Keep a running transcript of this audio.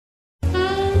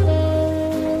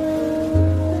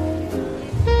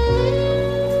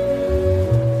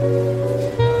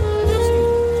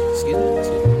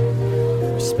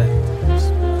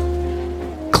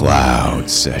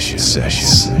session.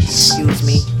 Excuse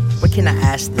me, where can I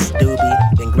ask this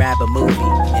doobie? Then grab a movie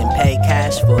and pay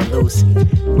cash for a Lucy.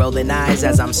 Rolling eyes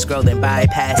as I'm scrolling by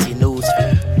past your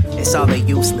newsfeed. It's all a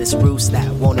useless ruse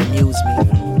that won't amuse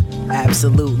me.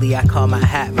 Absolutely, I call my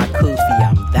hat my kufi.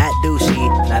 I'm that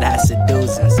douchey, now that's a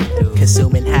doozy.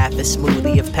 Consuming half a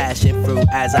smoothie of passion fruit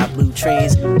as I blew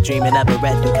trees, dreaming of a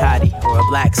red Ducati or a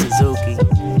black Suzuki.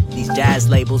 These jazz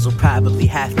labels will probably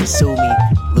have to sue me.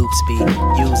 Loops be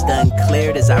used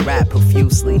uncleared as I rap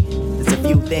profusely. There's a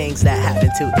few things that happen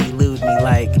to elude me,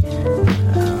 like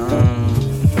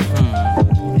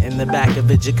in the back of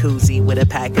a jacuzzi with a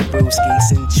pack of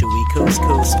brewskis and chewy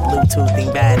couscous,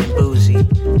 Bluetoothing bad and bougie.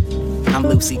 I'm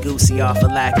loosey-goosey off a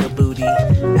lack of booty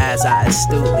as I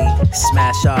astutely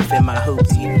smash off in my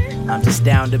hoopty. I'm just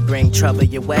down to bring trouble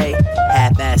your way,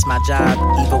 half-ass my job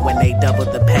even when they double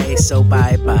the pay. So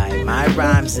bye-bye, my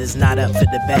rhymes is not up for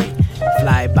debate.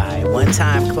 Fly by, one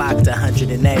time clocked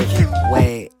 108.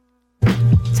 Wait,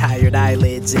 tired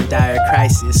eyelids in dire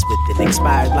crisis with an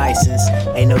expired license.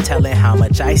 Ain't no telling how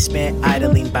much I spent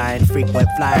idling buying frequent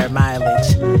flyer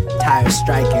mileage. Tires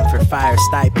striking for fire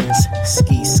stipends.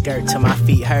 Ski skirt till my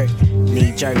feet hurt.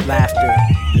 Knee-jerk laughter.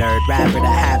 Nerd rapper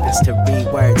that happens to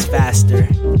read words faster.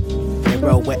 And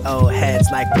roll with old heads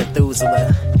like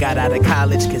Methuselah. Got out of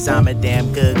college cause I'm a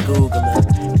damn good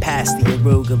Googler. Pass the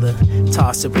arugula.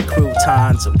 Toss it with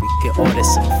croutons. Or we could order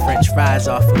some French fries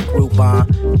off of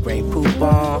Groupon. Grey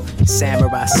poupon,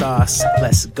 samurai sauce.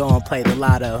 Let's go and play the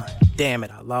lotto. Damn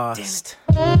it, I lost.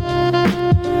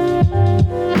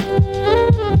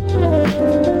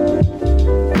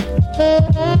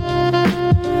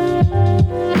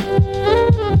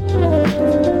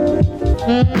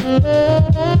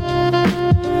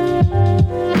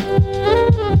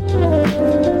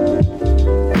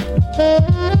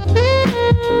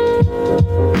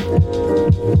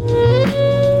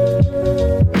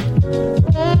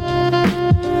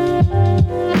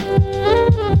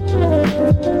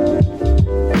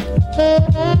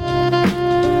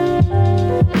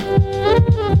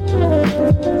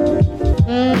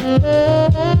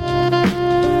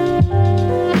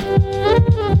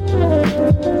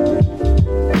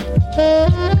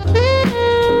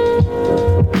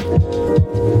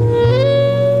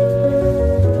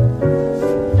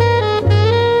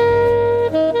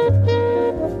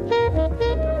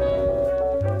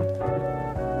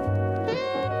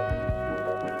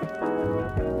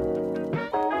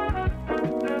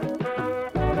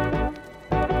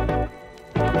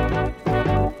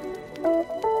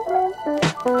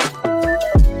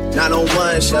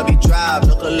 Chevy Drive,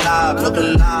 look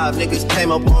alive, niggas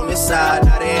came up on this side,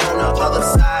 now they on the other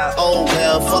side. Oh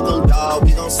well, fuck them dawg,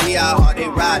 we gon' see how hard they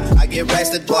ride. I get racks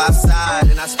to go outside,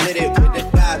 and I split it with the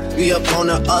guy. We up on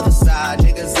the other side,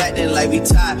 niggas acting like we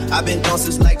tied. I been gone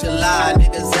since like July,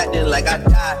 niggas acting like I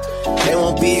died. They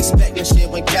won't be expecting shit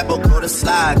when Capo go to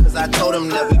slide, cause I told them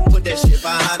that we put that shit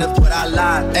behind us, but I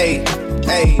lied.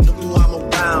 Hey, look who I'm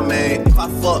around, man. If I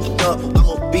fucked up,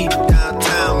 I'ma be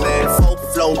downtown, man.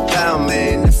 Flow down,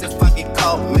 man, that's if I get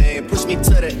caught, man. Push me to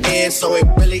the end, so it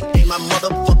really ain't my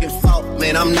motherfucking fault,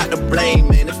 man. I'm not to blame,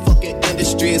 man. The fucking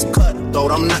industry is cutthroat,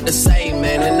 I'm not the same,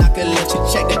 man. And I can let you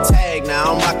check the tag,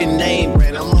 now I'm rocking name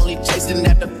brand. I'm only chasing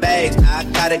after bags, now I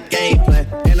got a game plan.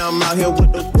 And I'm out here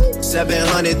with the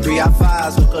 700,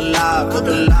 3i5s, look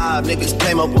alive. Niggas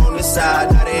came up on this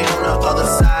side, now they on the other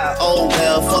side. Oh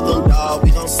well, fuck them dawg,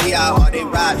 we gon' see how hard they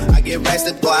ride. I get racks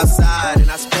to go outside,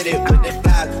 and I spit it with the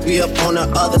guy. We up on the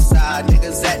other side,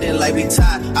 niggas acting like we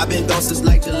tied. I been gone since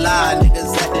like July,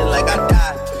 niggas acting like I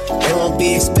died. They won't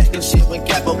be expecting shit when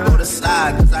Capo go to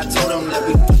slide, cause I told them that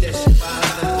we put that shit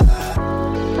behind us.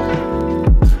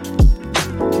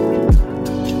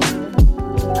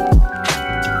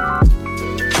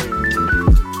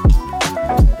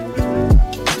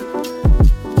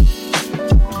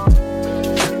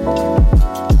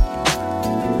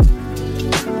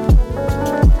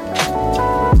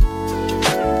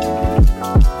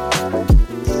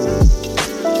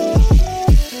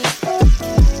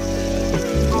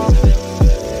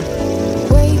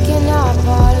 Waking up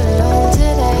all alone.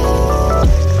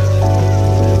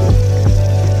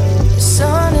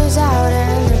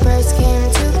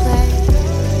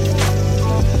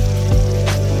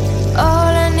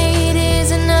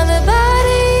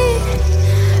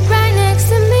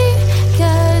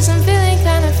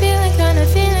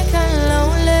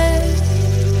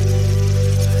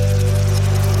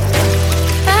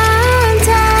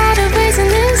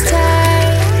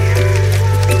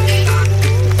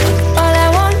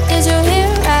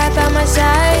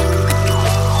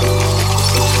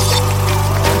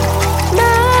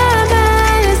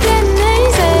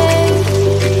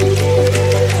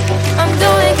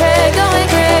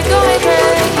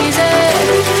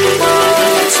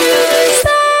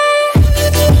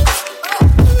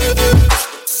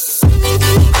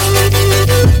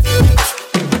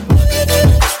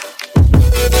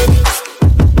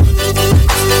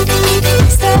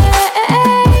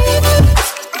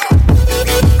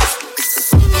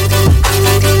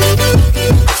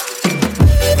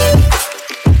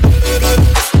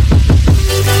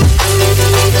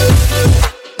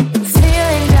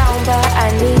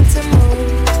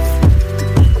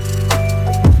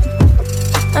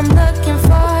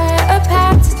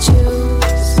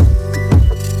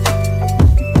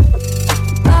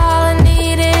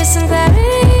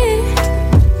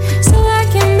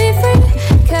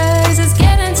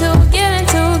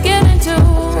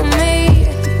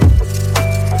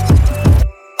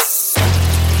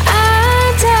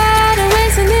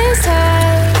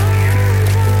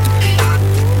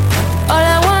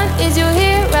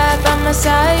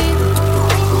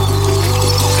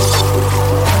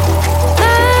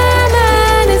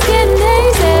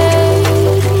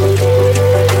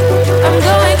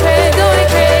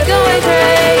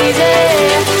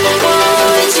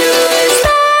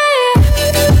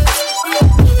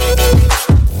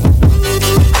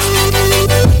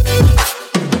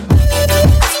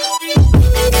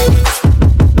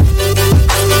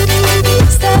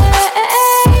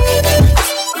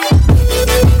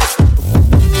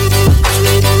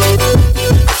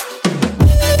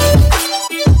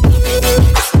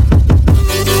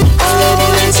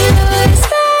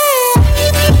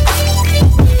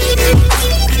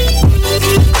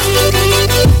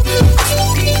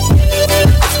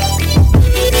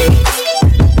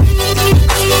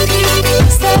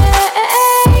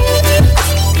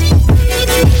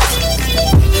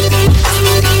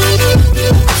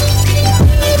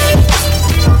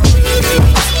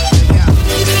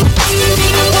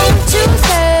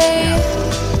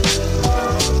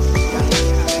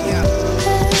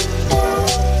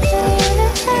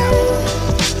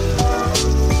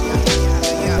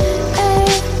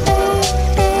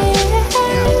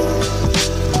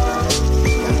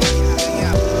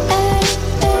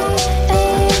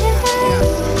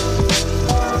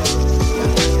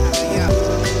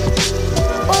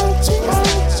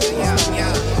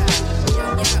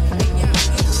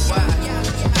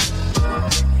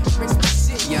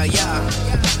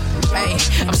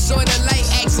 I'm sorta like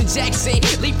Action Jackson,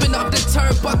 leaping off the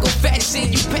turnbuckle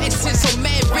fashion. You passing so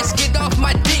mad, rich, get off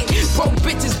my dick. Bro,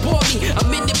 bitches bore me.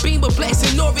 I'm in the beamer,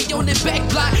 blasting Nori on the back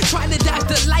block, trying to dodge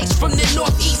the lights from the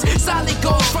northeast. Solid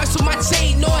gold first with my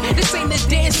chain on. This ain't a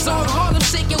dance song. Harlem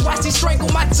shaking, watch he strangle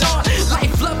my jaw.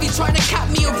 Life lovely, try to cop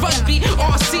me a rugby.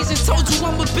 All season, told you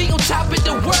I'ma be on top of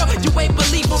the world. You ain't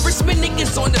believe a Richmond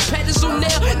niggas on the pedestal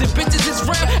now. The bitches is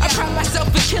real. I pride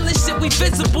myself for killing shit, we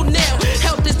visible now.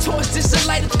 Held the torch, just to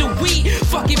light up the weed.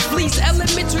 Fucking fleas,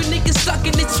 elementary niggas stuck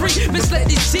in the tree. Misled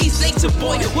his cheese, nature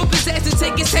boy. Whoop his ass and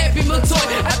take his Happy Meal toy.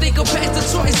 I think I'll pass the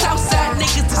choice. Outside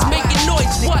niggas just making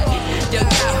noise. What? Yo,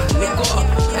 nigga.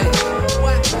 Hey,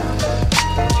 what?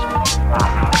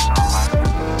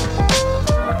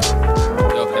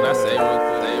 Yo, can I say real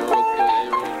quick?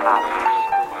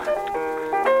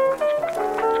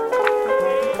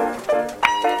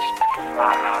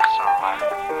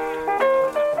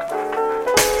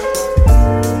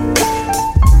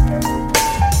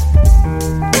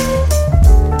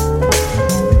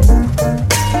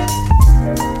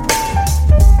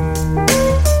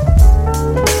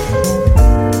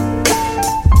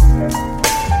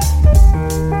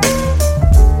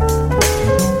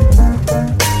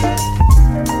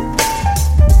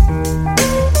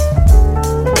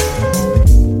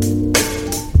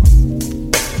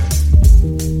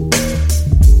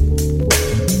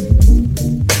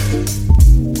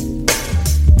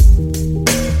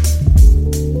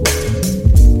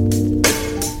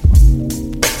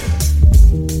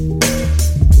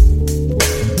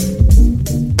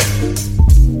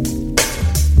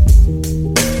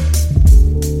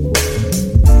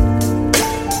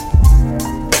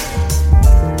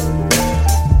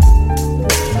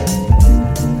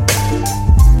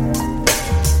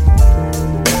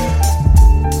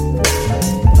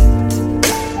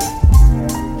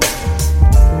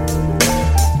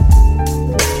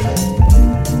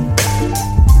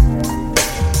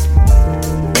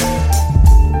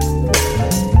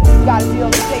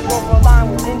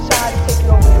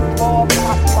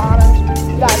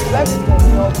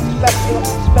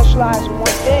 Specialize in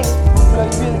one thing, you know,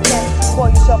 you really can't call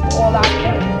yourself an all-out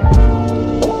king.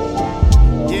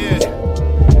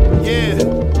 Yeah.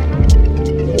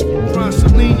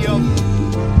 Bronsolino,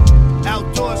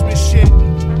 outdoorsman shit.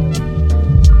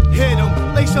 Hit 'em,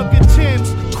 lace up your Timbs,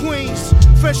 Queens,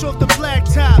 fresh off the black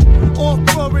top.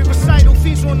 Off-Broadway recital,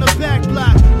 fees on the back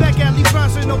block. Back alley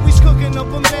Bronson, always cooking up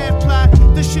a mad plot.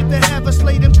 The shit that have us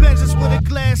laid in Benzes with a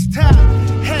glass top.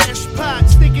 Hash pot,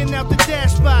 sticking out the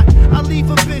dash spot. I leave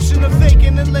a bitch in the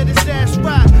vacant and let his ass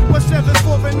rot.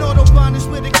 174 an Autobahn is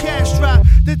where the cash drop.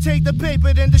 Then take the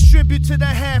paper, then distribute to the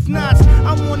half-nots.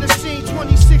 I'm on the scene,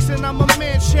 26 and I'm a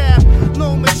man-child.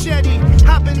 Long machete,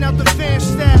 hopping out the fan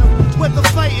style. Whether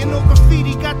fighting or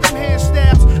graffiti, got them hand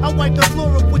stabs. I wipe the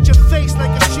floor up with your face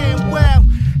like a sham wow.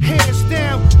 Hands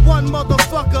down, one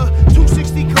motherfucker,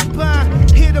 260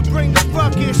 combined, here to bring the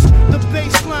ruckus. The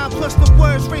baseline plus the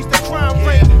words raise the crime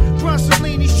rate.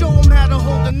 Bronsolini, show him how to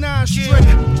hold the 9 straight.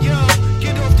 Yo,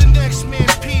 get off the next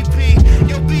man's PP.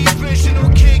 Yo, be original,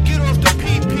 kid, get off the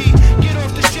PP. Get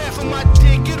off the shaft of my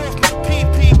dick, get off my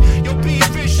PP. Yo, be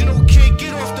original, kid,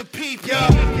 get off the PP.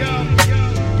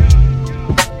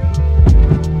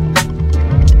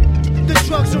 The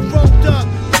drugs are rolled up,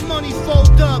 the money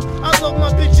fold up. I love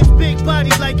my bitch's big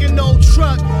body like an old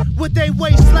truck. With they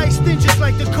waist like stinges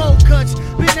like the cold cuts.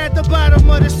 Been at the bottom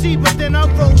of the sea, but then I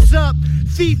rose up.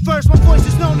 Feet first, my voice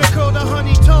is known to curl the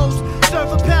honey toes.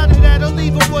 Serve a powder that'll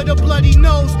leave him with a bloody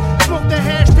nose. Smoke the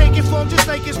hash, take it from just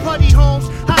like his putty homes.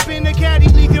 Hop in the caddy,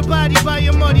 leave your body by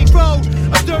a muddy road.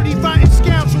 A dirty, rotten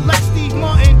scoundrel like Steve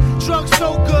Martin. Drugs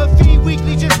so good, feed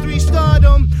weekly, just 3-star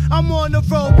them. I'm on the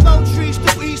road, blow trees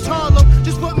through East Harlem.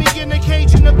 Just put me in a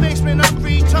cage in the basement, I'm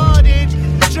retarded.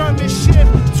 German shift,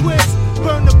 twist,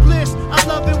 burn the bliss. I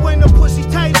love it when the pussy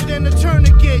tighter than a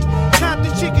tourniquet. Cop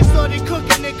the chicken, started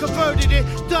cooking it, converted it.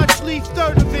 Dutch leaf,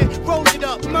 third of it, roll it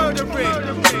up, murder it.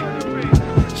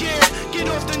 Yeah, get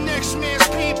off the next man's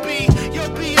PP. Yo,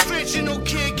 be original,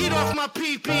 kid, get off my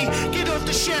PP. Get off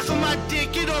the shaft of my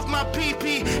dick, get off my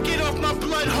PP. Get off my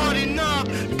blood, heart and knob,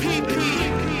 PP.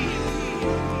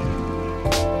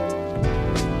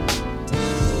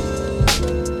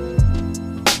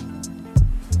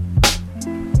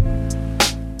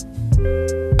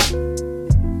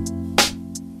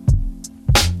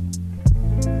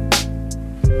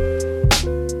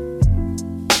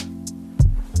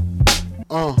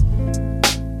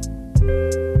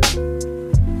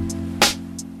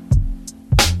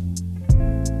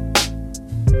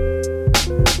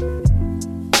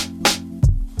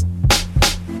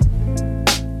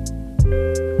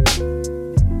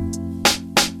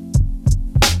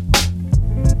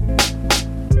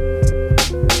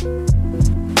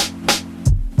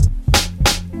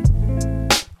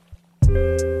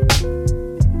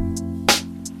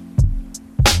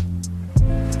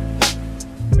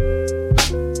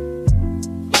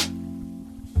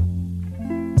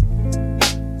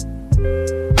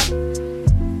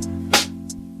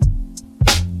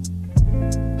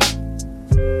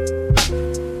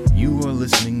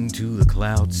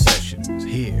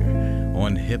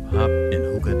 hip-hop and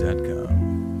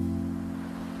hookah.com.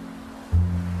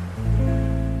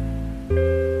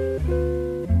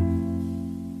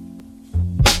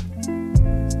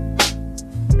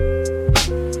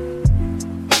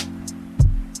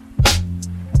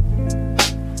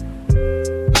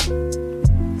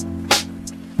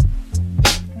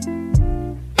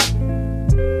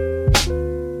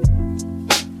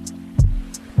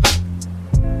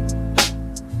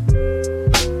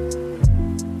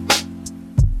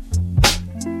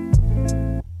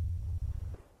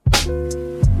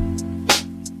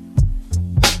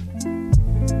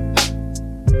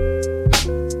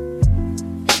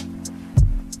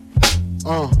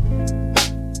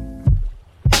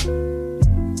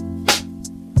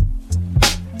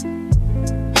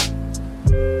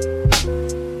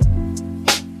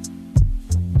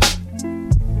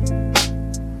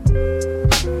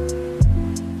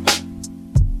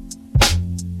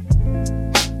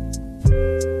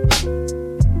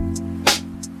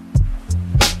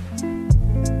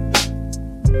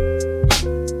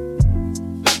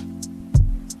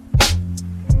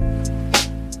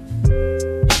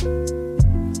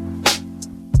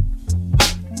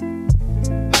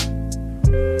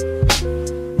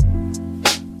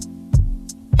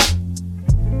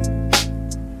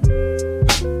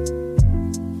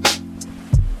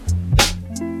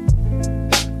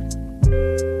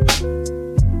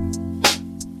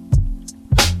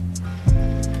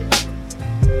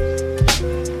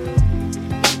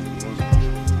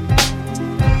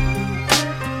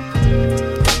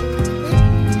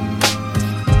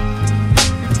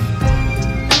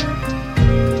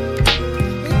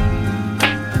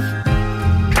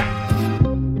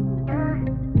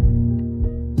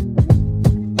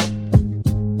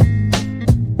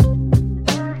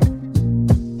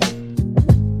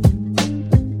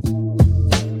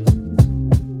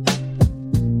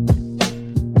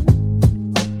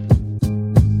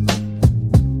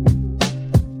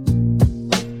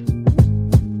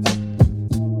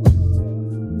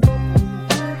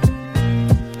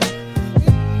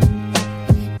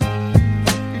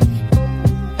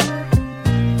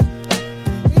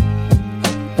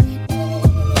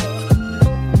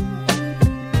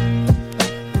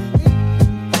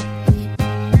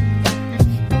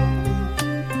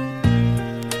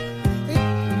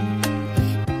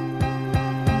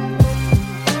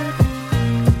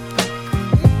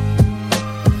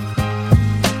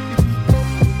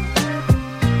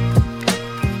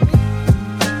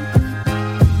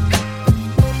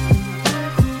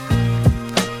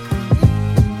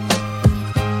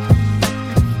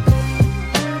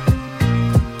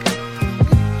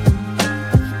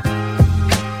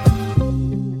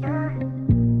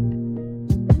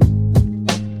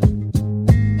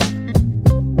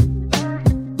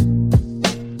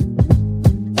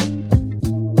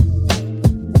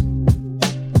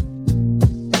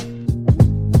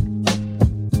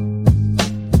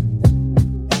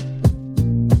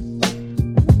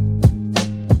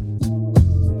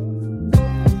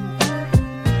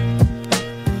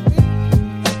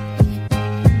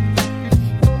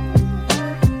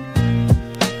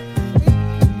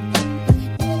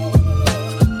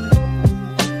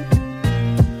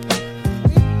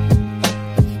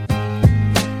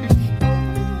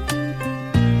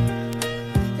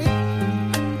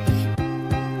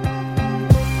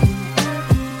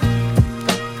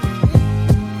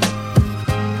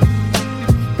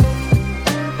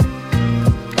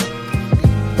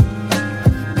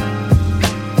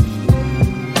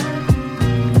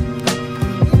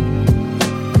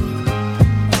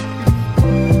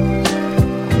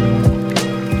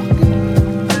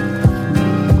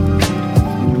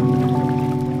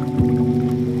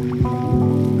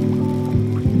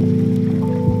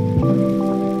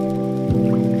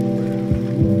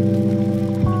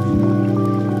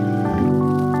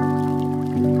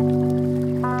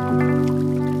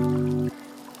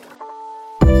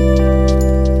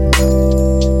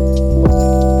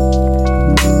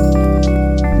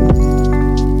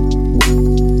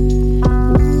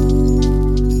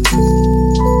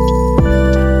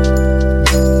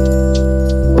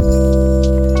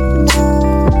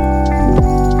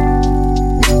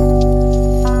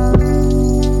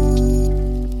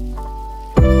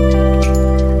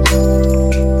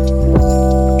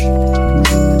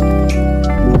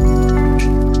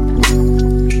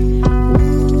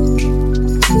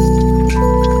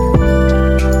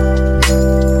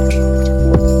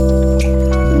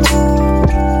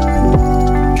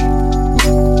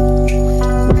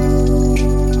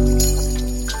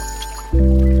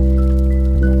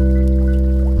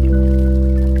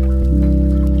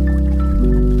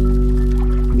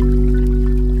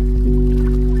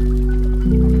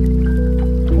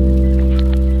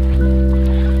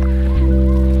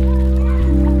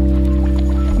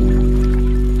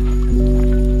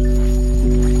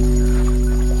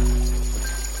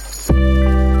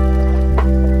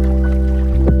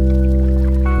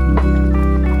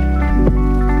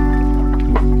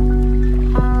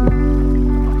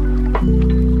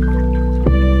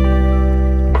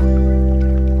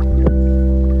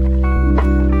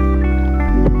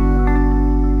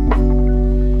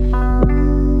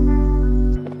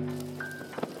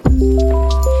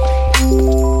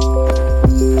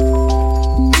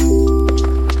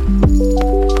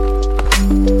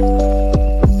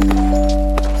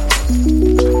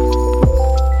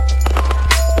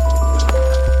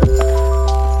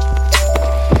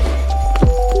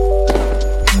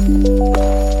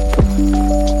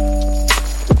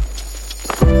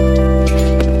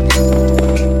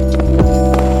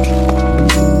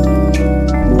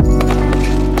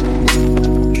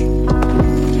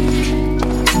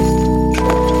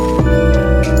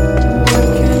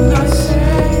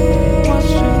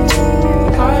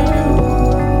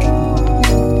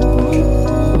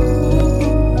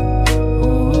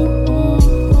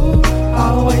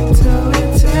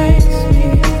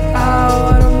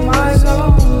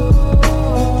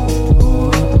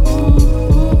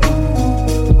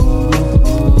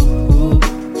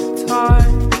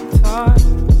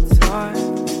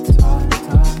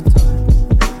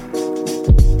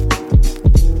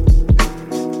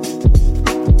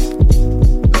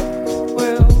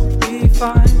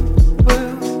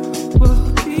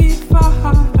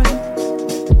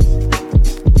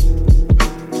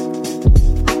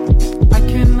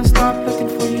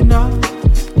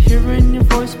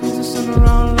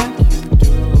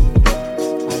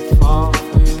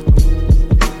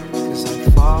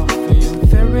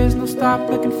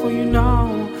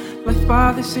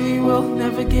 father say we'll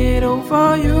never get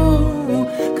over you.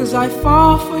 Cause I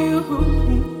fall for you.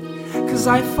 Cause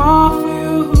I fall for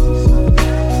you.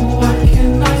 What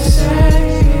can I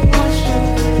say? What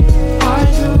should I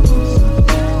do?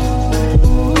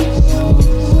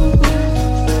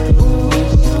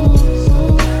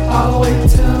 I'll wait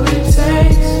till it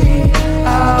takes me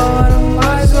out of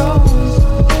my zone.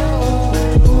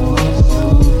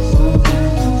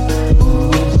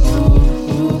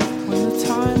 When the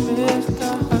time is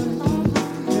done,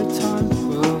 your time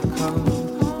will come.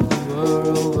 We're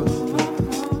over,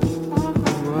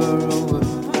 we're over.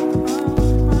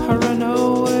 I ran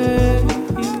away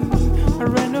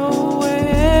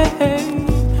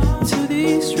to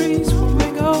these streets where we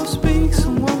go speak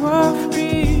somewhere we're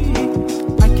free.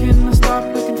 I cannot stop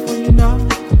looking for you now.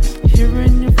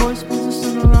 Hearing your voice moves the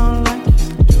sun around like you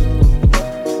do.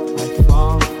 I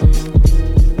fall for you,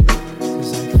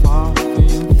 cause I fall for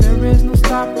you. There is no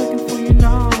stop looking for you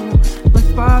now. My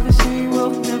father say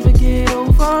we'll never get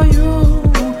over you.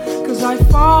 Cause I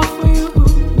fall for you,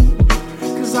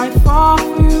 cause I fall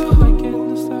for you. I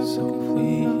cannot stop looking for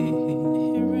you.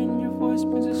 Hearing your voice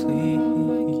brings us sleep.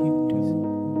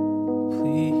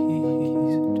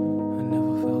 Please, I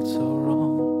never felt so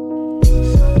wrong.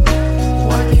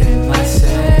 What can I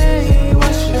say?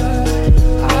 What should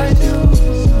I do?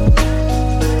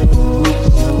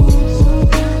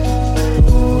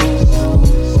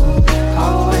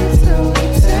 I'll wait till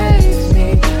it takes me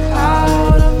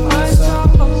out of my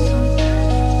zone.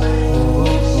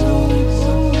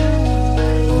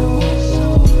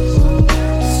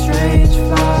 Strange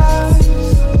vibes,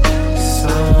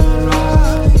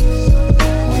 sunrise.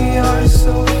 We are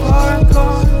so far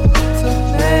gone to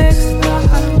next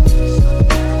night.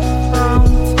 Round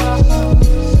town,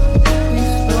 we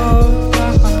slow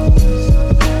down.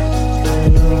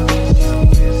 Coming around, you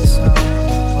hear the sound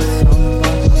of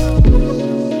somebody.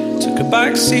 Took a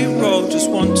backseat role just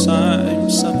one time,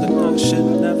 something I should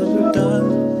never have done.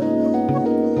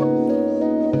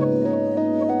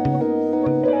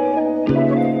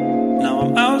 Now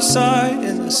I'm outside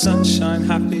in the sunshine,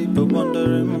 happy but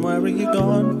wondering where are you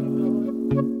gone?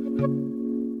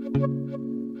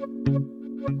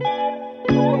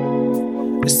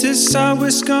 Is this how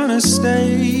it's gonna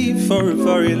stay for a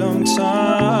very long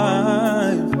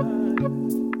time?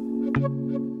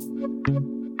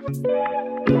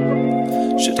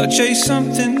 Should I chase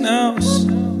something else?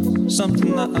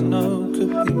 Something that I know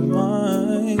could be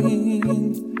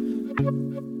mine.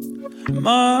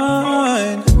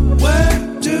 Mine. Where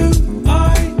do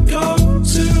I go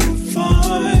to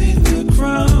find the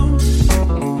crown?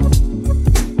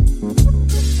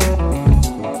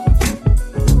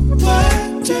 Where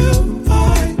do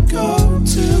I go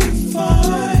to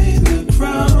find the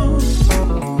crown?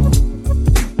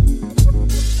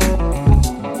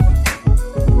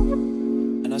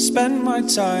 And I spend my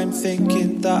time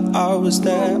thinking that I was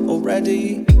there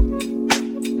already.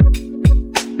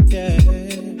 Yeah.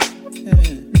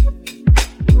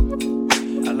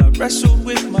 And I wrestled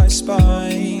with my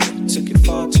spine, took it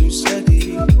far too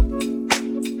steady.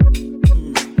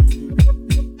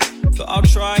 But I'll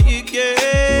try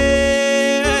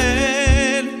again,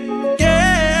 again,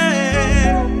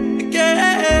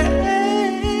 again.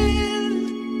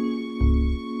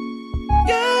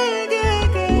 Yeah, again,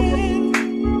 again.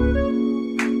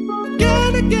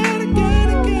 Again, again, again,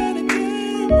 again, again.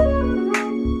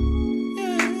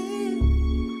 Yeah.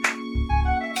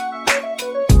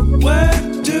 Where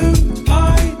do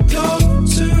I go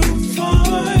to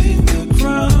find the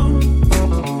crown?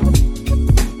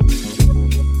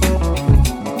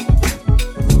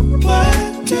 Where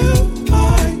do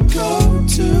I go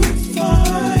to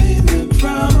find the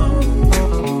crown?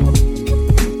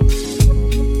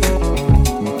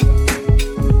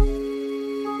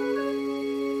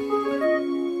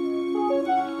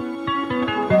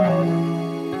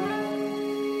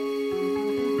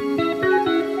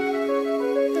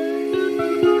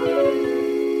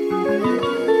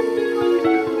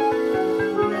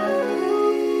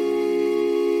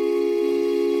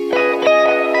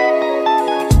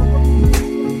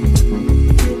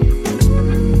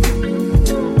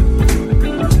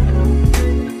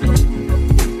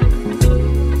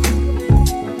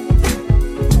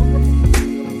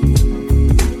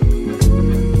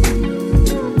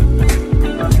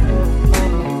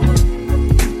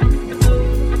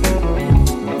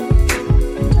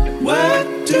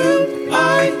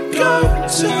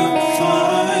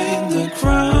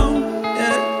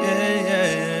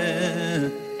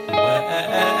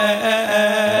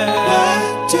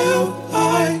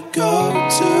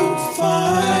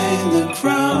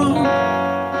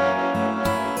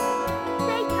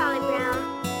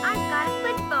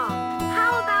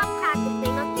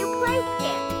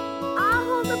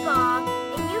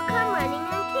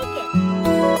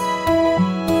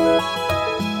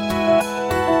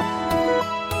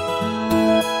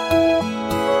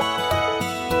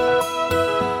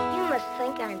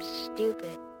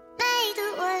 stupid. Made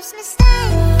the worst mistake.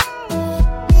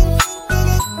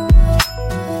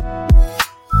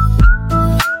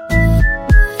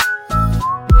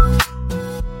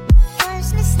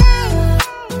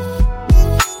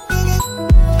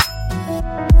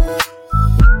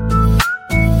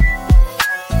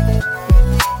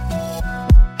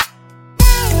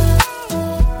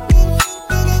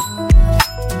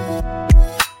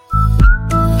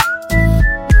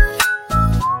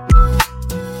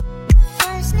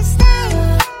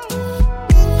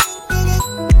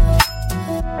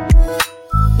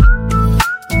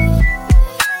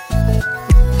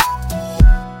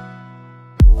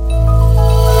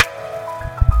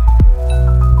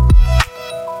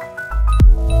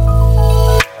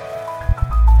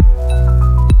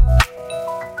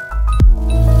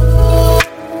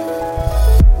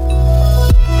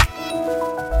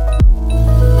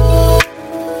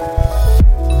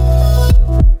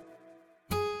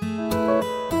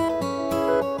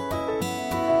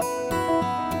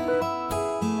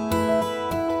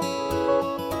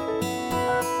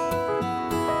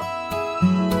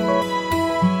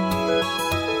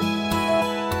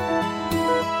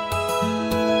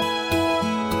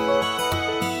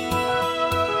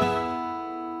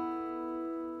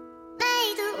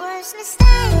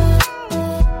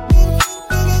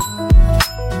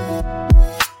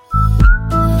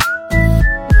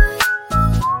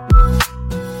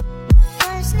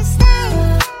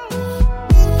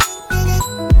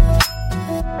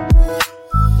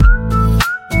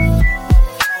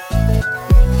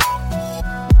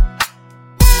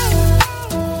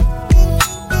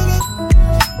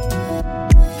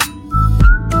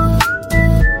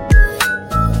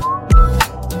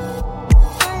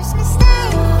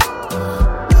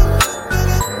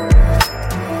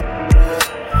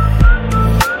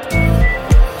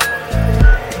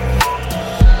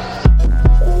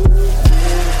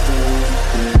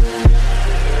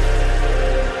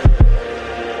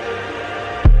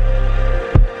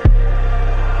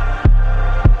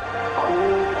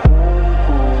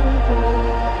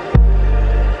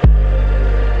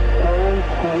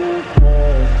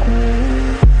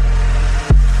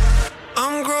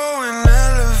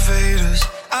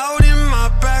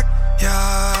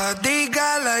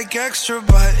 Extra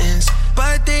buttons,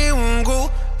 but they won't go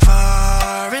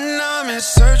far. And I'm in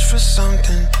search for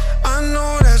something. I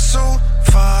know that's so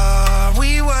far.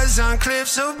 We was on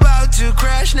cliffs about to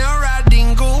crash, now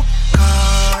riding go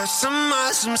cars. Some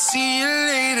awesome, see you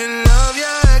later, love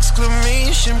your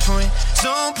exclamation point.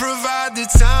 Don't provide the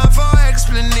time for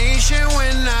explanation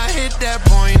when I hit that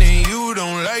point and you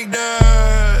don't like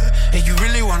that. And you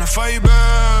really wanna fight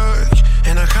back.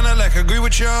 And I kinda like agree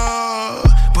with you,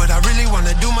 but I really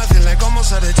wanna do my thing like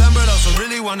almost all the time, but also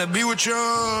really wanna be with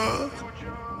you.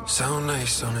 Sound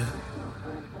nice on it,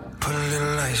 put a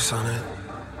little ice on it.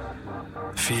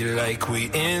 Feel like we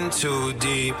in too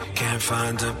deep, can't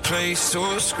find a place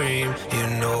to scream. You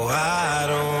know I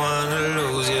don't wanna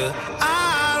lose you.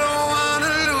 I don't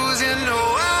wanna lose you, no,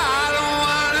 I don't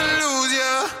wanna lose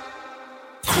you.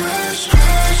 Crash,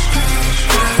 crash, crash,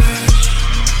 crash.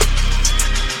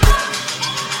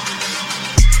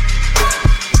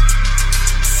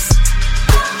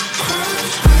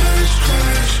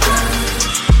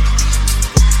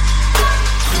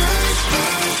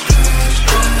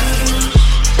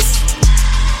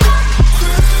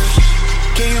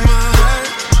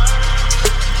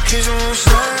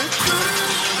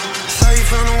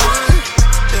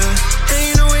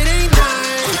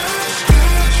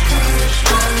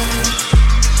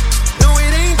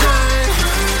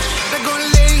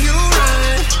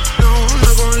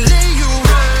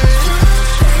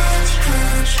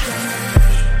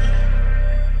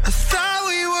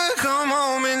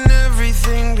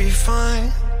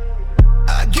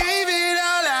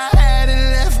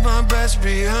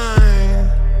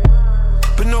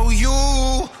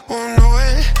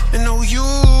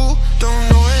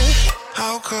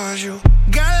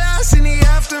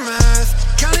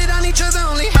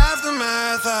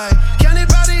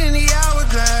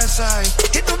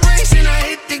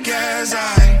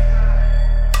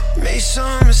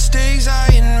 Some mistakes, I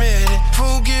admit it.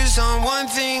 Focus on one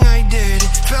thing, I did it.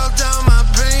 Felt down my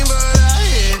pain, but I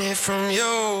hid it from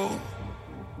you.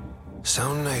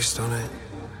 Sound nice, don't it?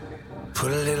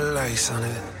 Put a little ice on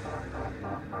it.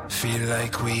 Feel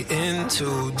like we in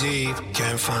too deep,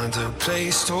 can't find a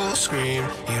place to scream.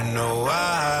 You know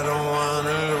I don't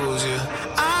wanna lose you.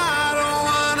 I don't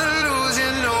wanna lose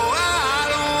you, no, I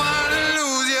don't wanna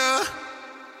lose you.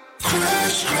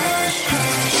 Crash, crash,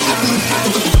 crash.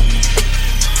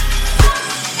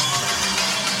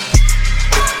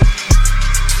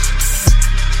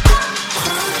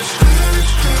 Crash, crash.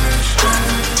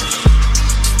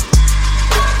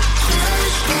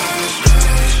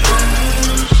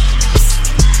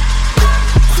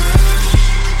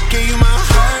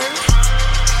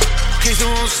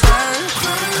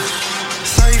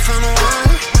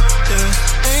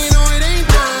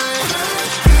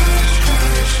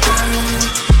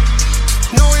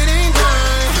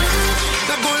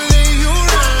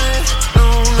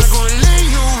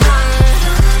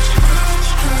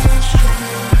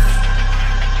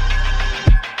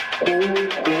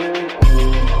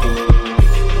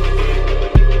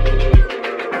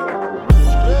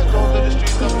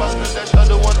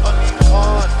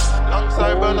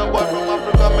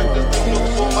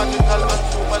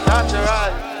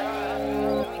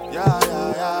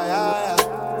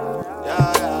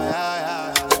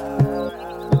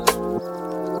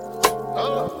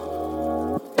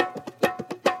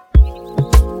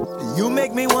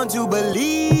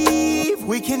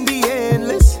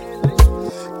 endless.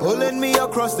 Pulling me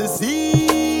across the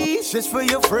seas just for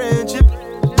your friendship.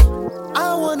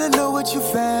 I wanna know what you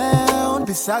found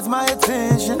besides my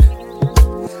attention.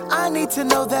 I need to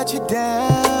know that you're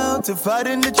down to fight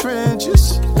in the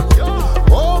trenches.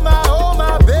 Oh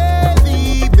my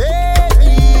baby,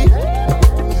 baby.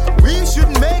 We should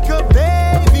make a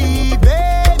baby,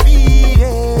 baby,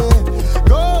 yeah.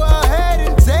 Go ahead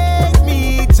and take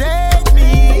me, take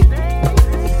me.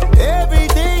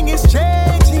 Everything is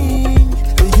changing.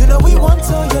 You know we want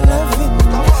all your loving.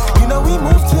 You know we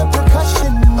move to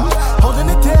percussion, holding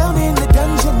it down in the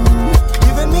dungeon.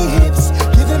 Giving me hips,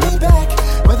 giving me back.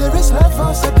 Whether it's love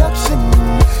or seduction,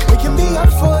 it can be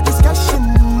up for discussion.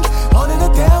 Holding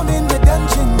it down in the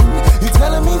dungeon. You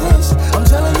telling me this, I'm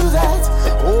telling you that.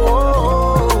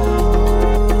 Oh,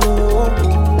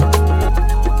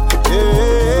 yeah.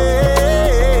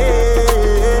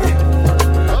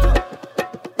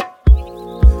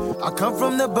 I come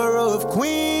from the borough of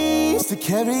Queens to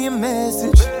carry a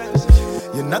message.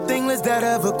 You're nothing less that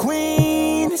of a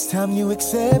queen. It's time you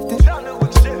accept it.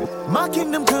 My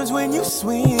kingdom comes when you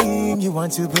swing. You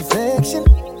want to perfection.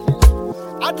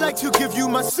 I'd like to give you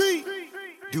my seat.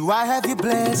 Do I have your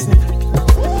blessing?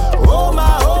 Oh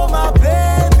my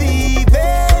baby,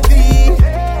 baby.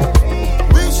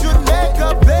 We should make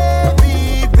a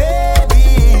baby,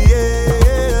 baby,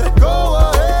 yeah. Go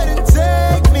ahead and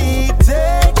take me,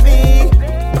 take me.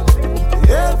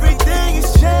 Everything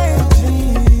is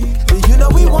changing. You know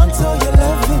we want all your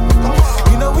loving.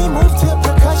 You know we move to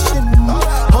percussion,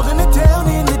 holding it down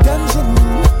in the dungeon.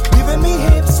 Giving me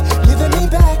hips, giving me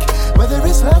back. Whether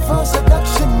it's love or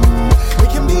seduction, it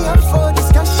can be up for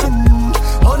discussion.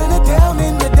 Holding it down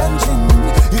in the dungeon.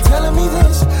 You telling me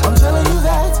this, I'm telling you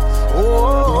that.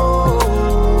 Oh,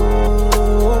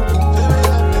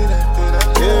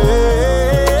 yeah.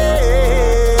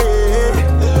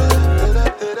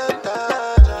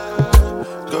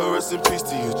 Go rest in peace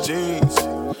to your jeans.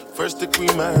 First degree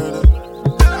murder.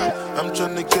 I'm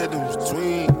tryna get in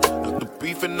between the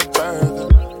beef and the burger.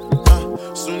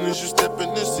 Soon as you step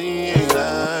in the scene,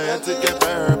 I had to get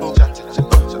verbal.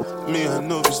 Me, I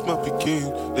know this might be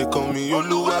king. They call me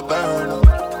Oluwa Burner.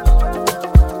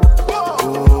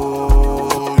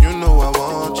 Oh, you know I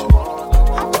want you.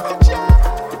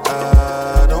 I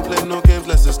don't play no games,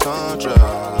 less it's contract.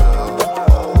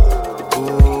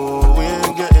 Oh, we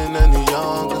ain't getting any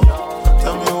younger.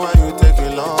 Tell me why you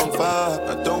taking long for.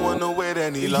 I don't wanna wait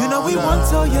any longer. You know we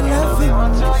want all your loving.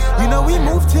 You know we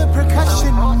move to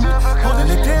percussion, holding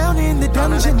it down in the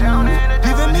dungeon.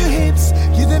 Giving me hips,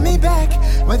 giving me back.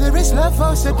 Whether it's love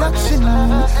or seduction,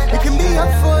 it can be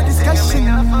up for discussion.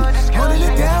 Holding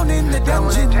it down in the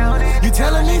dungeon. You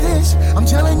telling me this, I'm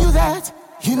telling you that.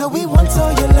 You know we want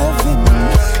all your loving.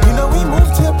 You know we move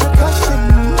to percussion,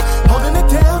 holding it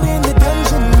down in the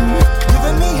dungeon.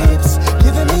 Giving me hips,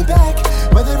 giving me back.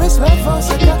 Whether it's love or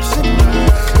seduction,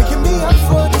 it can be up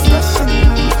for discussion.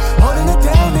 Holding it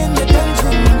down in the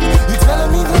dungeon. You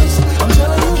telling me this, I'm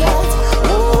telling you that.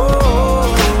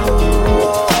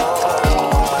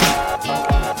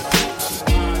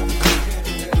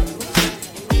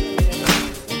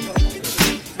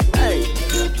 Hey.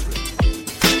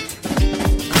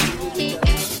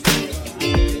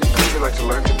 Would you like to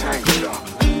learn to tango, dog?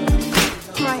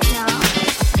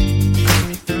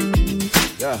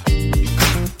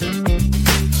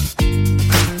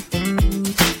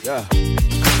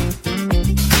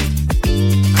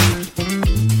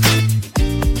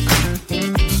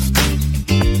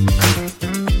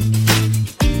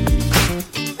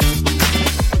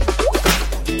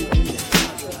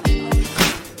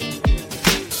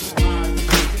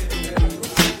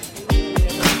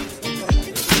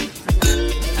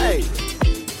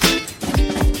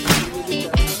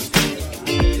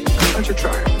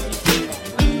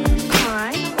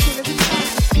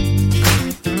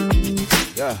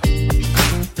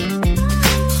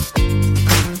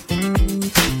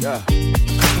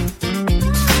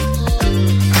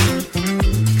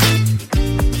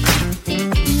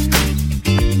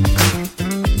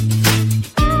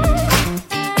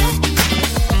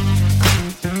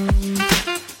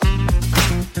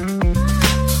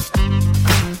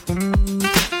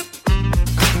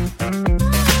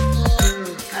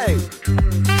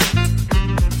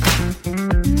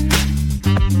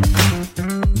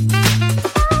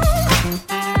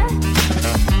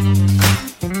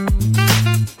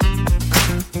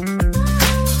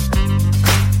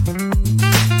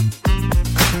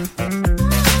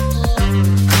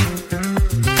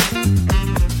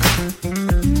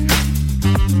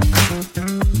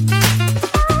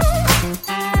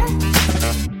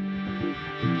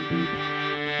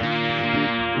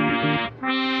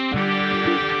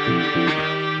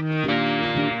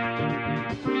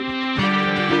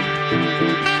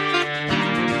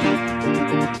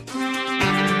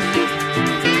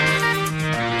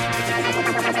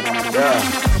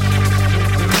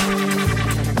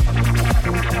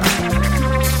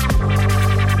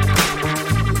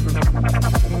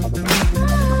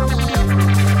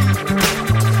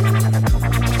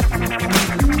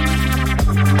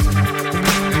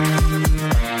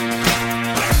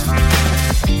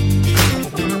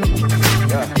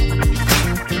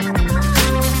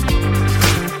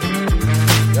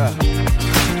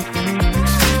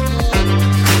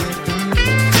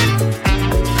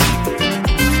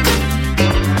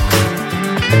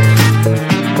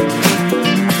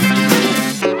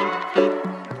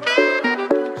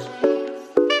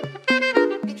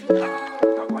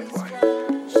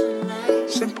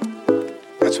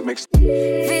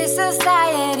 This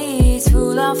society is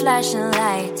full of flashing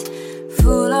light,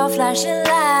 full of flashing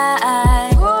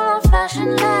light, full of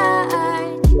flashing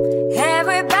light.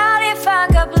 Everybody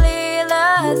fuck up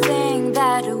little thing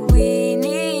that we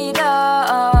need.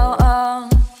 Oh.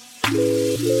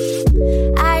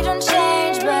 I don't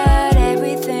change, but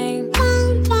everything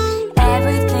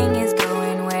is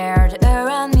going weird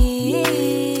around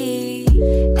me,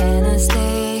 and I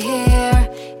stay here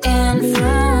in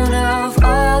front of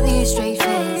all these straight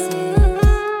faces.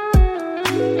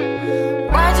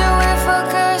 Why do we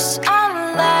focus on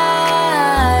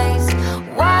lies?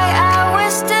 Why are we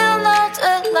still not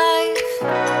alive?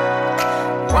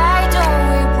 Why don't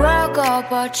we break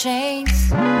up our chains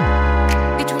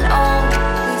between all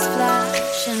these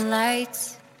flashing lights?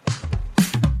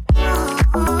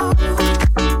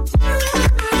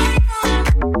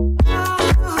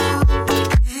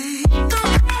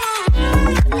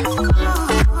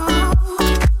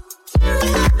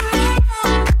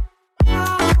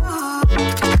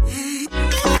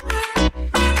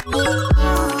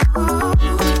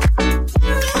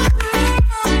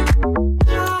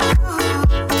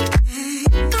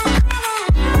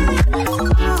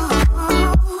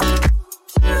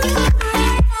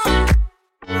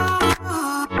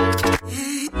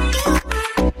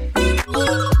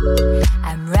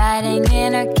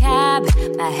 In a cab,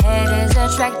 my head is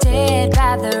attracted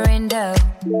by the window.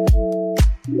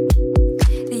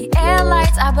 The air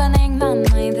lights are burning my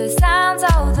mind. The sounds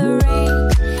of the rain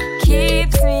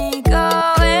keeps me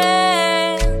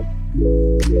going.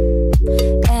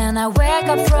 And I wake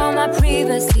up from my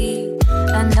privacy.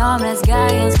 An homeless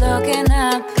guy is looking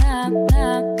up.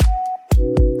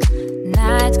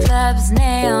 Nightclubs,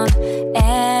 neon,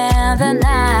 and the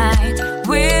night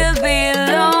will be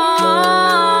long.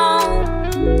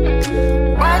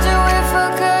 Why do we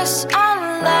focus on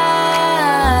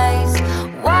lies?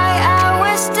 Why are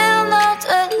we still not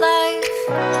alive?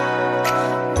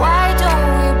 Why don't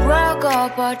we break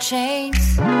up our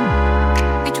chains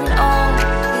between all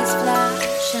these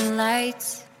flashing lights?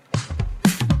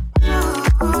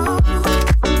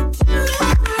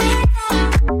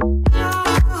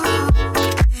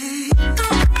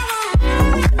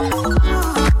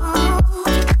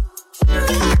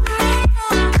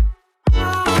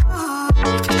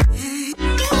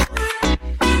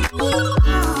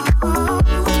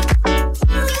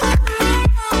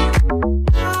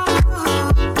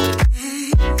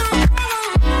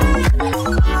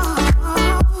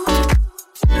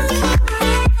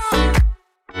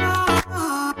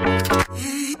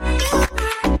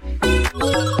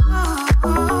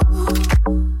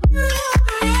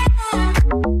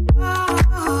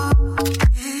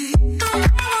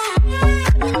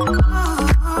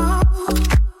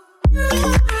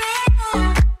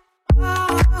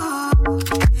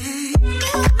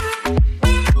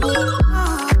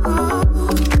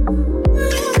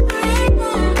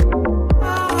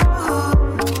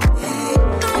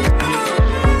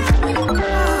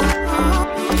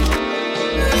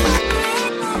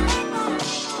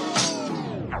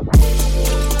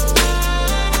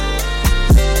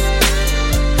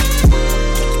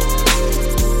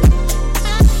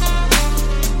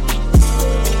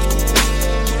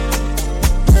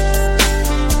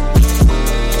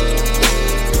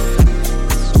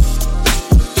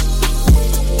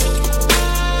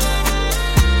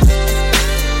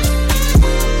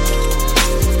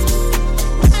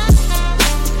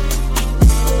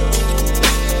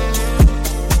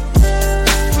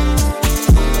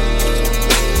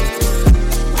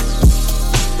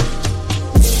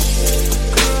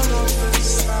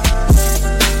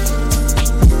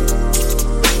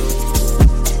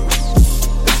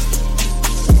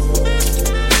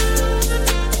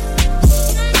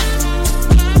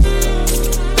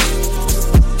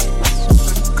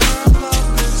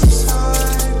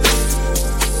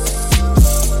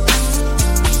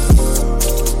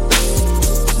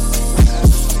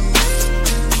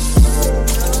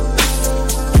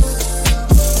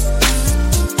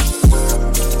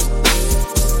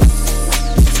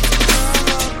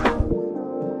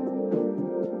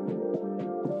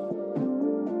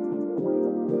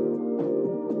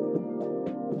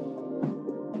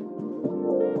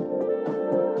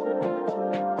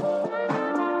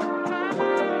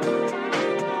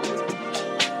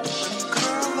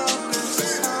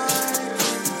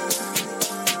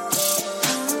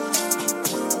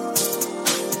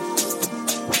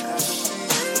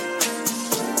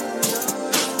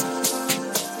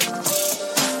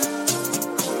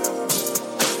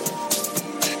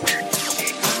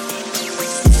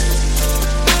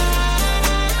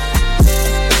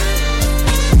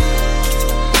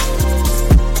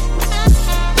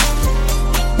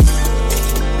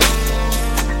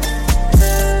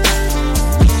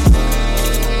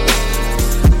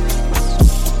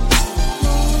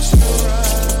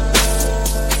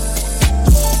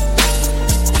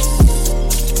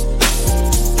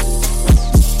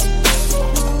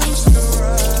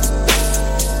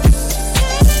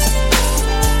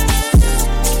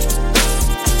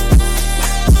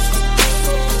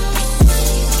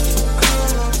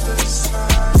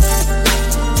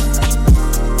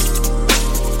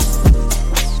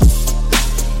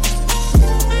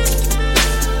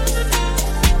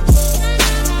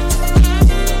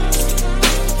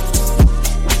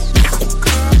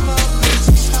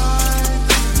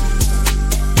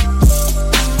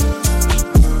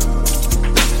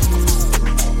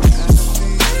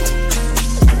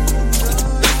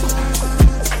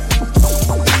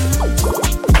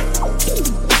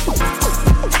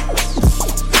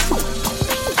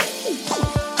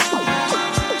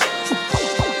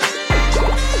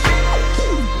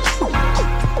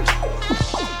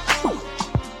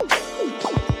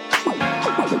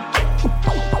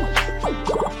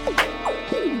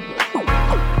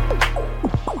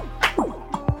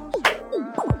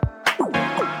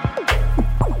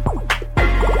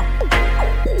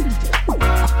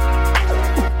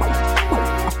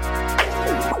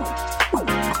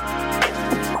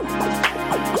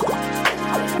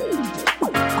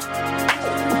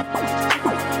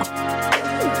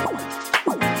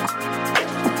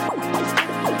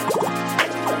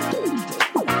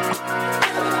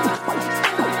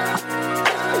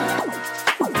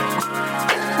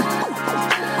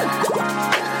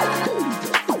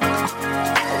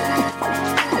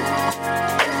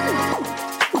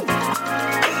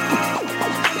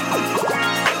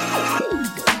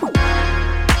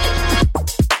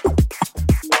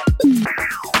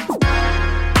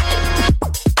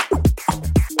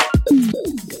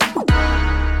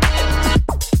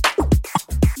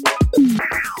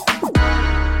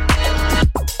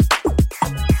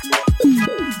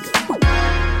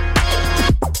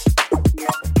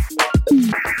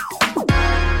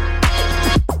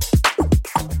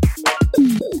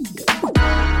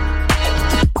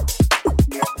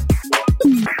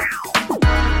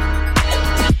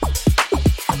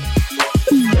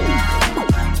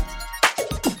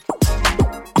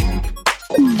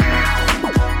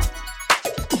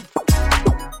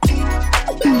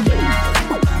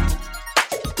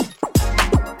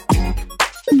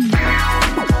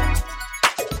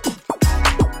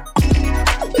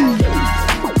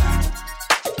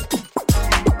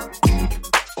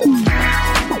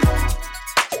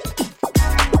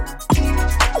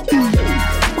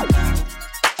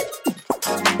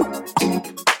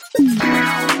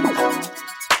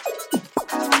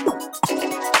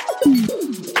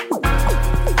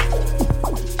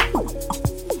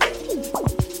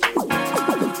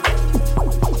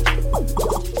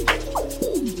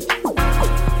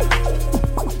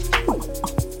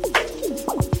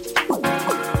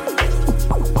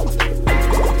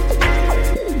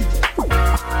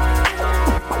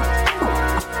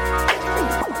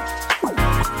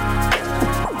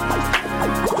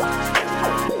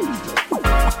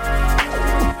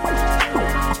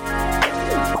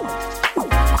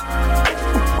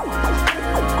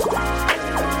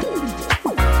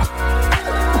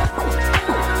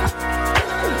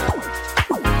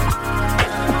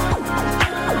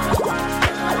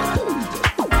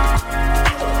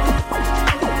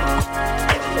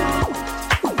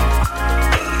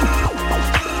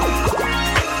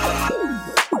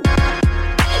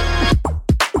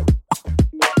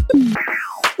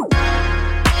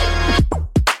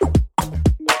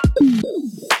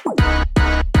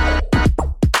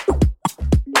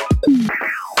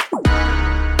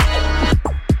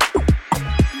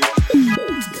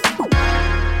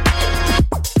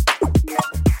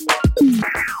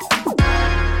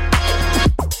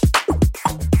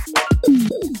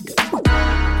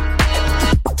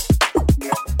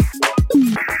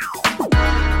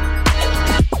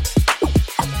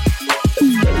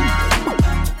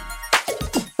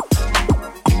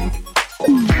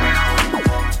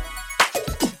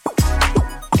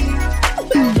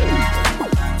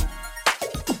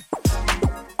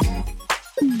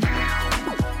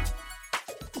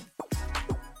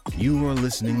 You are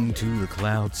listening to The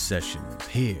Cloud Session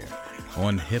here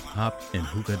on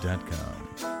hiphopandhookah.com.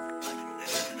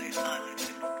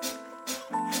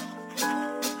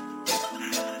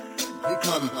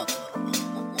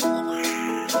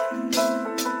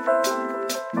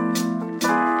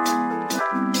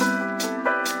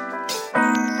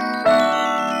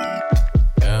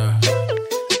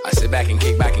 I sit back and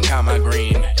kick back and count my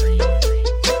green.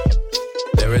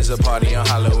 There is a party on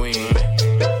Halloween.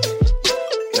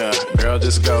 Girl,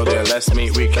 just go there, let's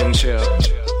meet, we can chill.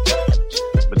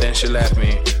 But then she left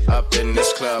me up in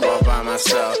this club all by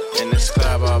myself. In this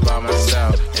club all by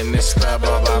myself. In this club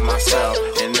all by myself.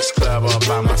 In this club all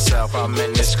by myself. I'm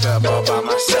in this club all by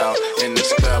myself. In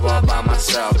this club all by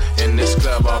myself. In this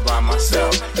club all by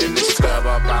myself. In this club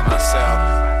all by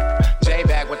myself. J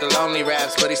back with the lonely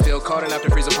raps, but he's still cold enough to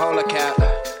freeze a polar cap.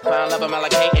 Found love, I'm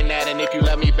allocating that, and if you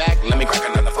love me back, let me crack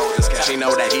another folders cap. She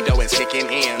know that he dough is kicking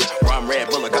in. Rum, Red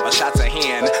Bull, a couple shots of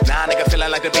hand. Nah, nigga feeling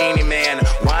like the Beanie Man.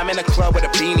 Why I'm in the club with a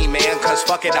beanie man? Cause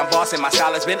fuck it, I'm bossing. My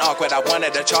style has been awkward. I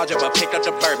wanted to charge her, but picked up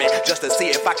the bourbon just to see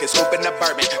if I could swoop in the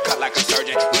bourbon. Cut like a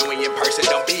surgeon. When you're in person,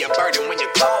 don't be a burden. When you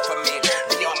call for me,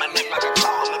 be on my neck like a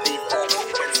call.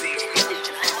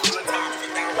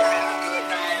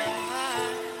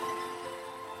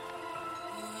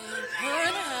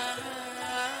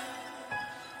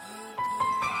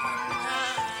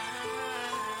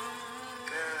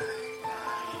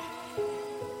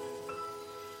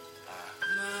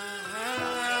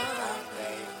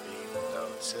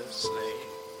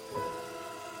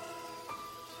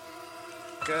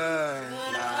 Good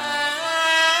night.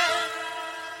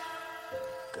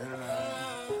 Good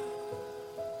night.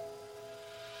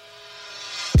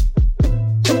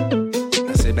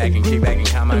 I sit back and kick back and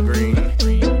count my green.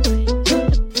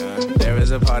 There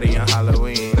is a party on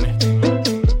Halloween.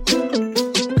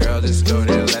 Girl, just go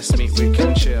there, let's meet, we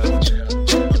can chill.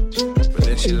 But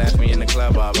then she left me in the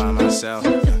club all by myself.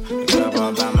 The club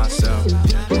all by myself.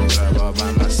 The club all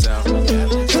by myself.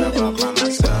 The club all by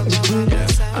myself. Yeah,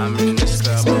 I'm in this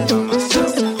club all by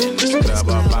myself. In this club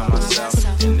all by myself.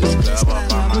 In this club all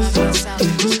by myself.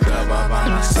 In this club all by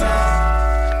myself.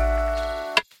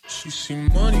 She see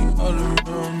money all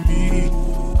around me.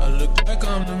 I look like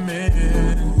I'm the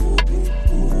man.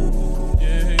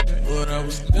 Yeah, but I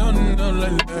was down and out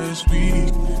like last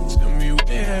week. Tell me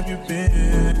where have you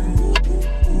been?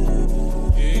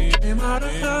 Yeah, came out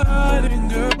of hiding,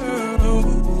 girl.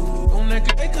 Don't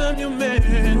act like I'm your man.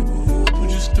 You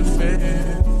just a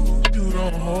fan. You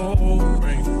don't hold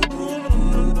ring.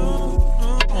 Don't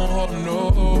hold no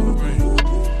ring.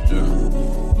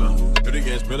 Dirty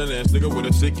ass, villain ass nigga with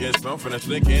a sick ass flow for that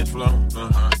slick ass flow.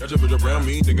 Got your bitch around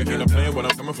me, nigga ain't a plan when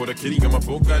I'm coming for the kitty, got my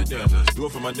folk goddamn. Do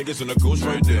it for my niggas and the ghost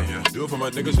right there. Do it for my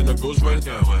niggas and the ghost right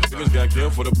there. Niggas got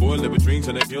killed for the boy, living dreams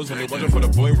and their kills, and they watching for the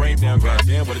boy right now.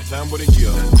 Goddamn, what a time, what a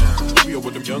year. We are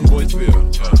what them young boys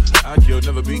feel. I kill,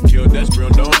 never be killed, that's real,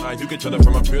 no lie. You can tell that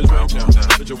from my peers right now.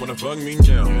 Bitch, you wanna fuck me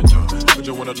down. Bitch,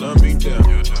 you wanna love me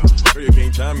down. Girl, you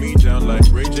can't tie me down like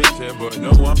Ray J said, but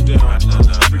no, I'm down.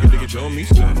 Freaking nigga, show me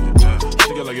stuff.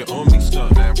 Nigga like you own me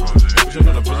stuff. Pushing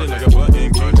on a pussy like a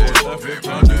button. Keep on left foot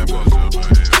pounding.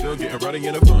 Still getting rowdy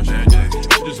in a bunch.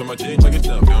 Bitches on my dick like it's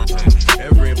dumb.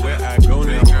 Everywhere I go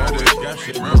now, always got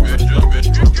shit.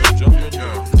 Jump.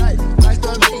 Hey, nice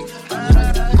to meet.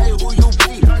 Hey, who you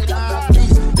be?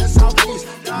 Peace, that's how peace.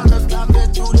 Y'all look out there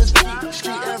through this beat.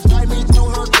 Street and fly me to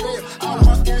her crib. I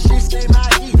walk in, she say my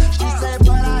heat. She said,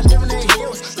 but I live in the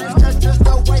hills. That's just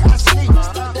the way I sleep.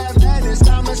 Stop that madness,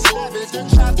 I'm a savage. The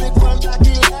traffic from like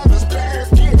 11. Bad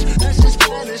bitch, and she's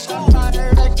Spanish. I'm out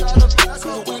here, they got a bus.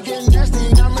 We get nasty,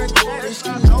 I'm a daddy.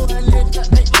 She know that nigga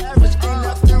ain't average. Ain't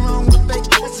nothing wrong with fake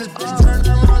kisses. Bitch, turn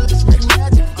around, let's make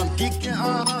magic. I'm geeking, I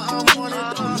want it.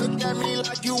 Don't look at me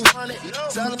like you want it.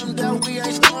 Tell them that we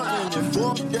ain't starting. If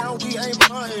walk down, we ain't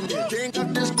buying it. King up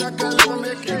this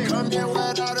economic and come here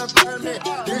without a permit.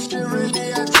 This shit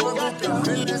really ain't trouble. The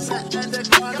feelings at the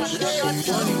corner.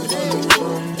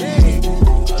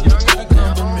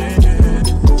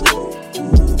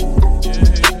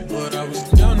 But I was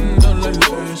down and out like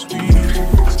last week.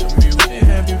 Tell me where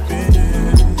have you been?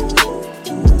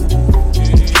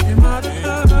 Came out of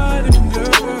hiding,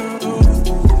 girl.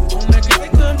 Don't act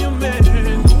like I'm your man.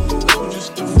 I'm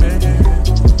just a fan.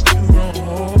 You don't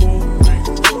hold ring.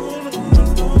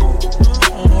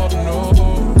 Don't hold no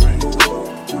ring.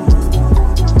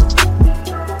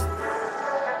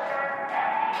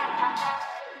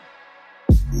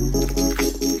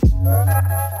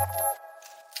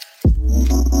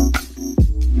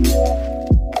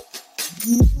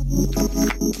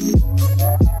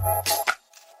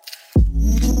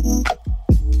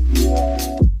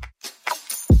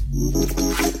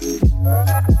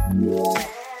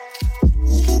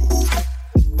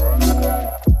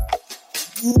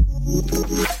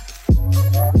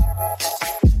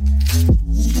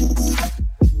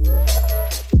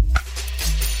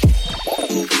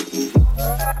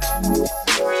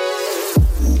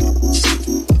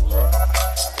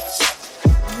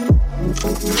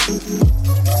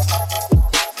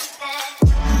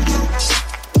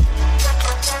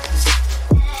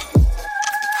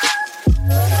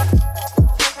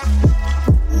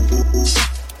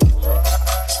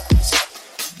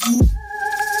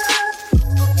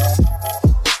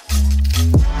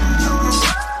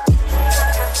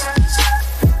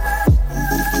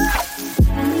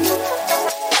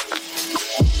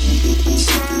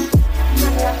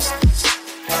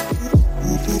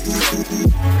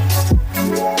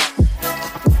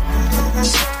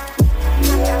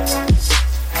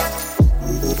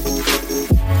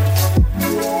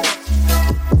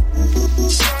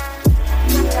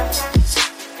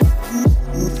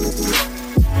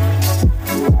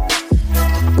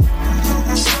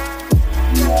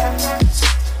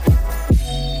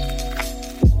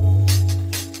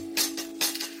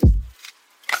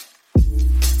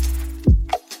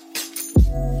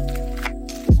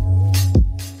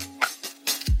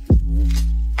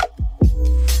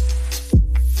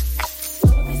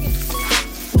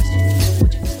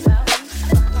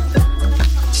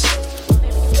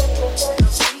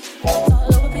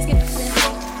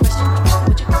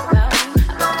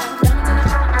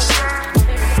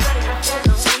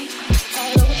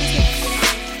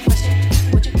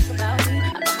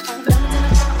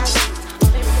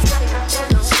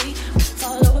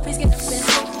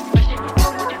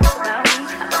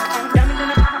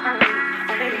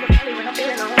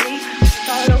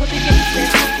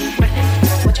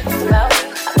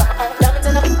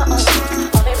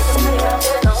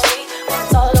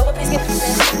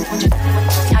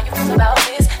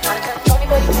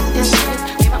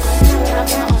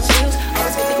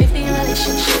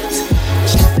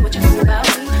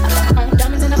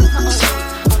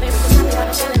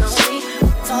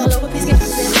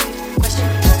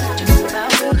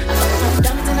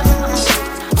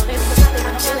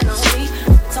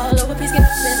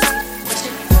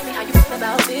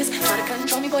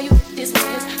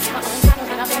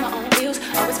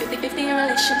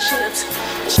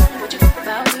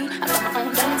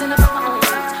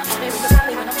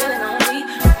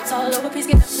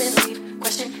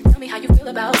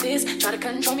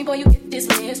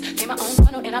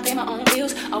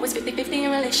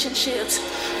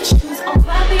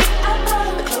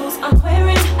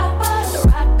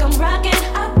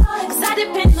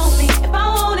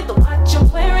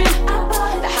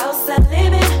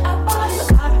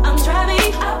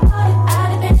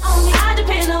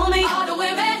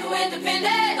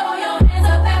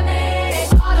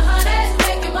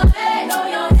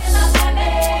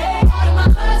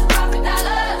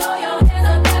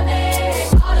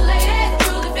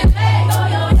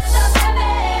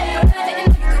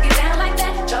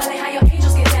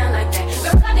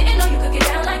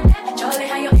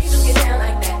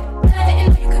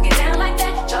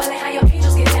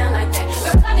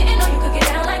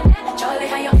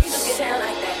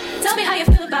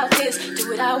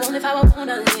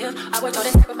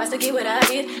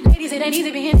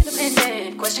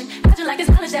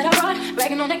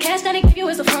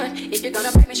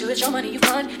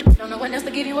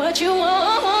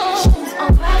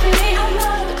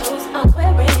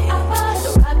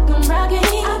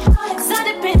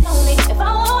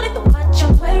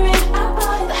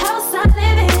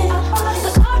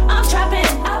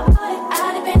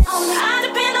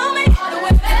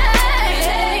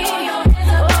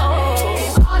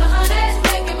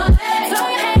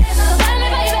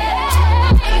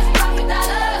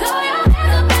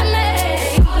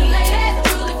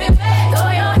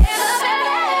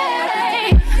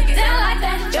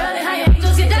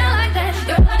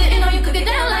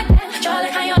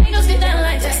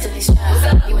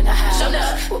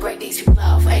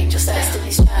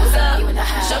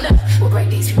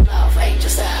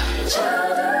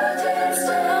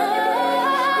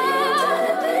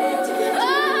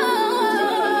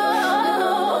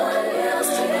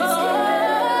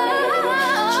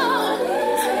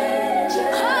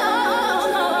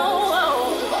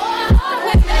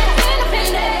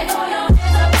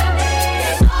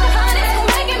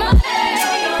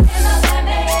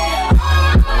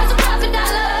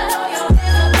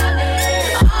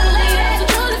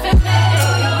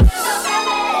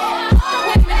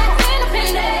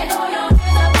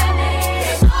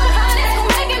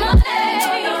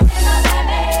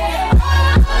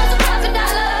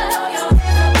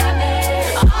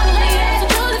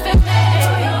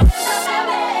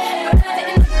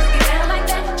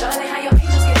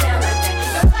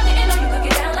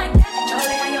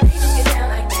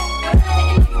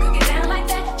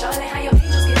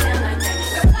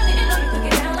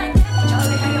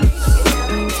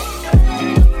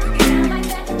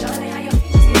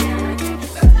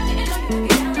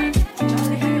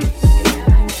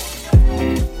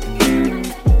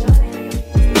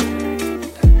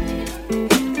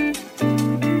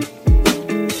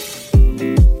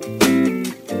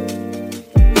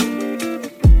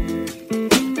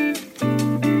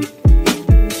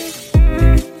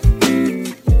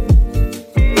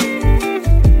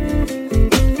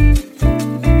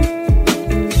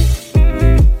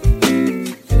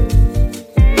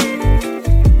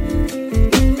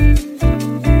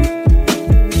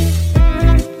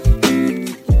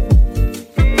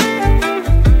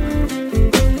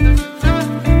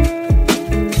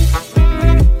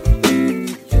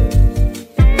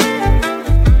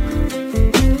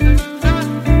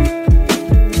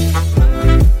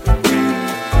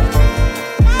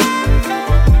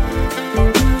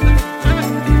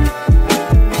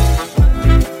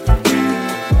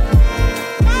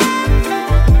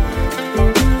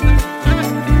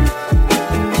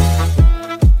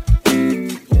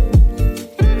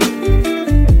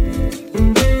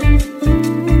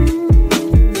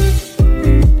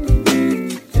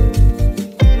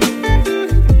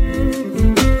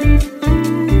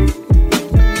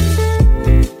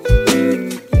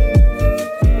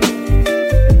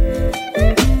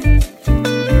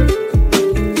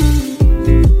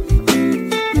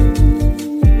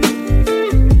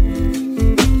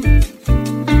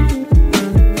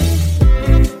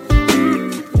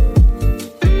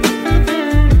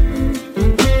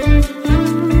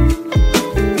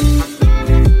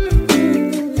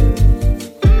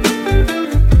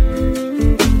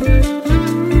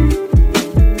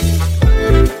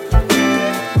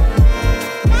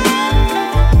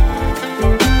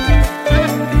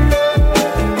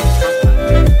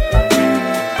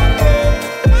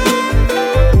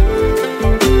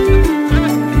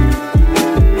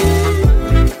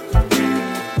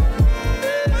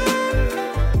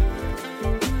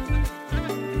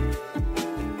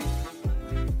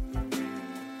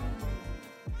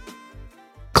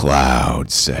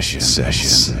 Cloud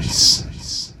Sessions.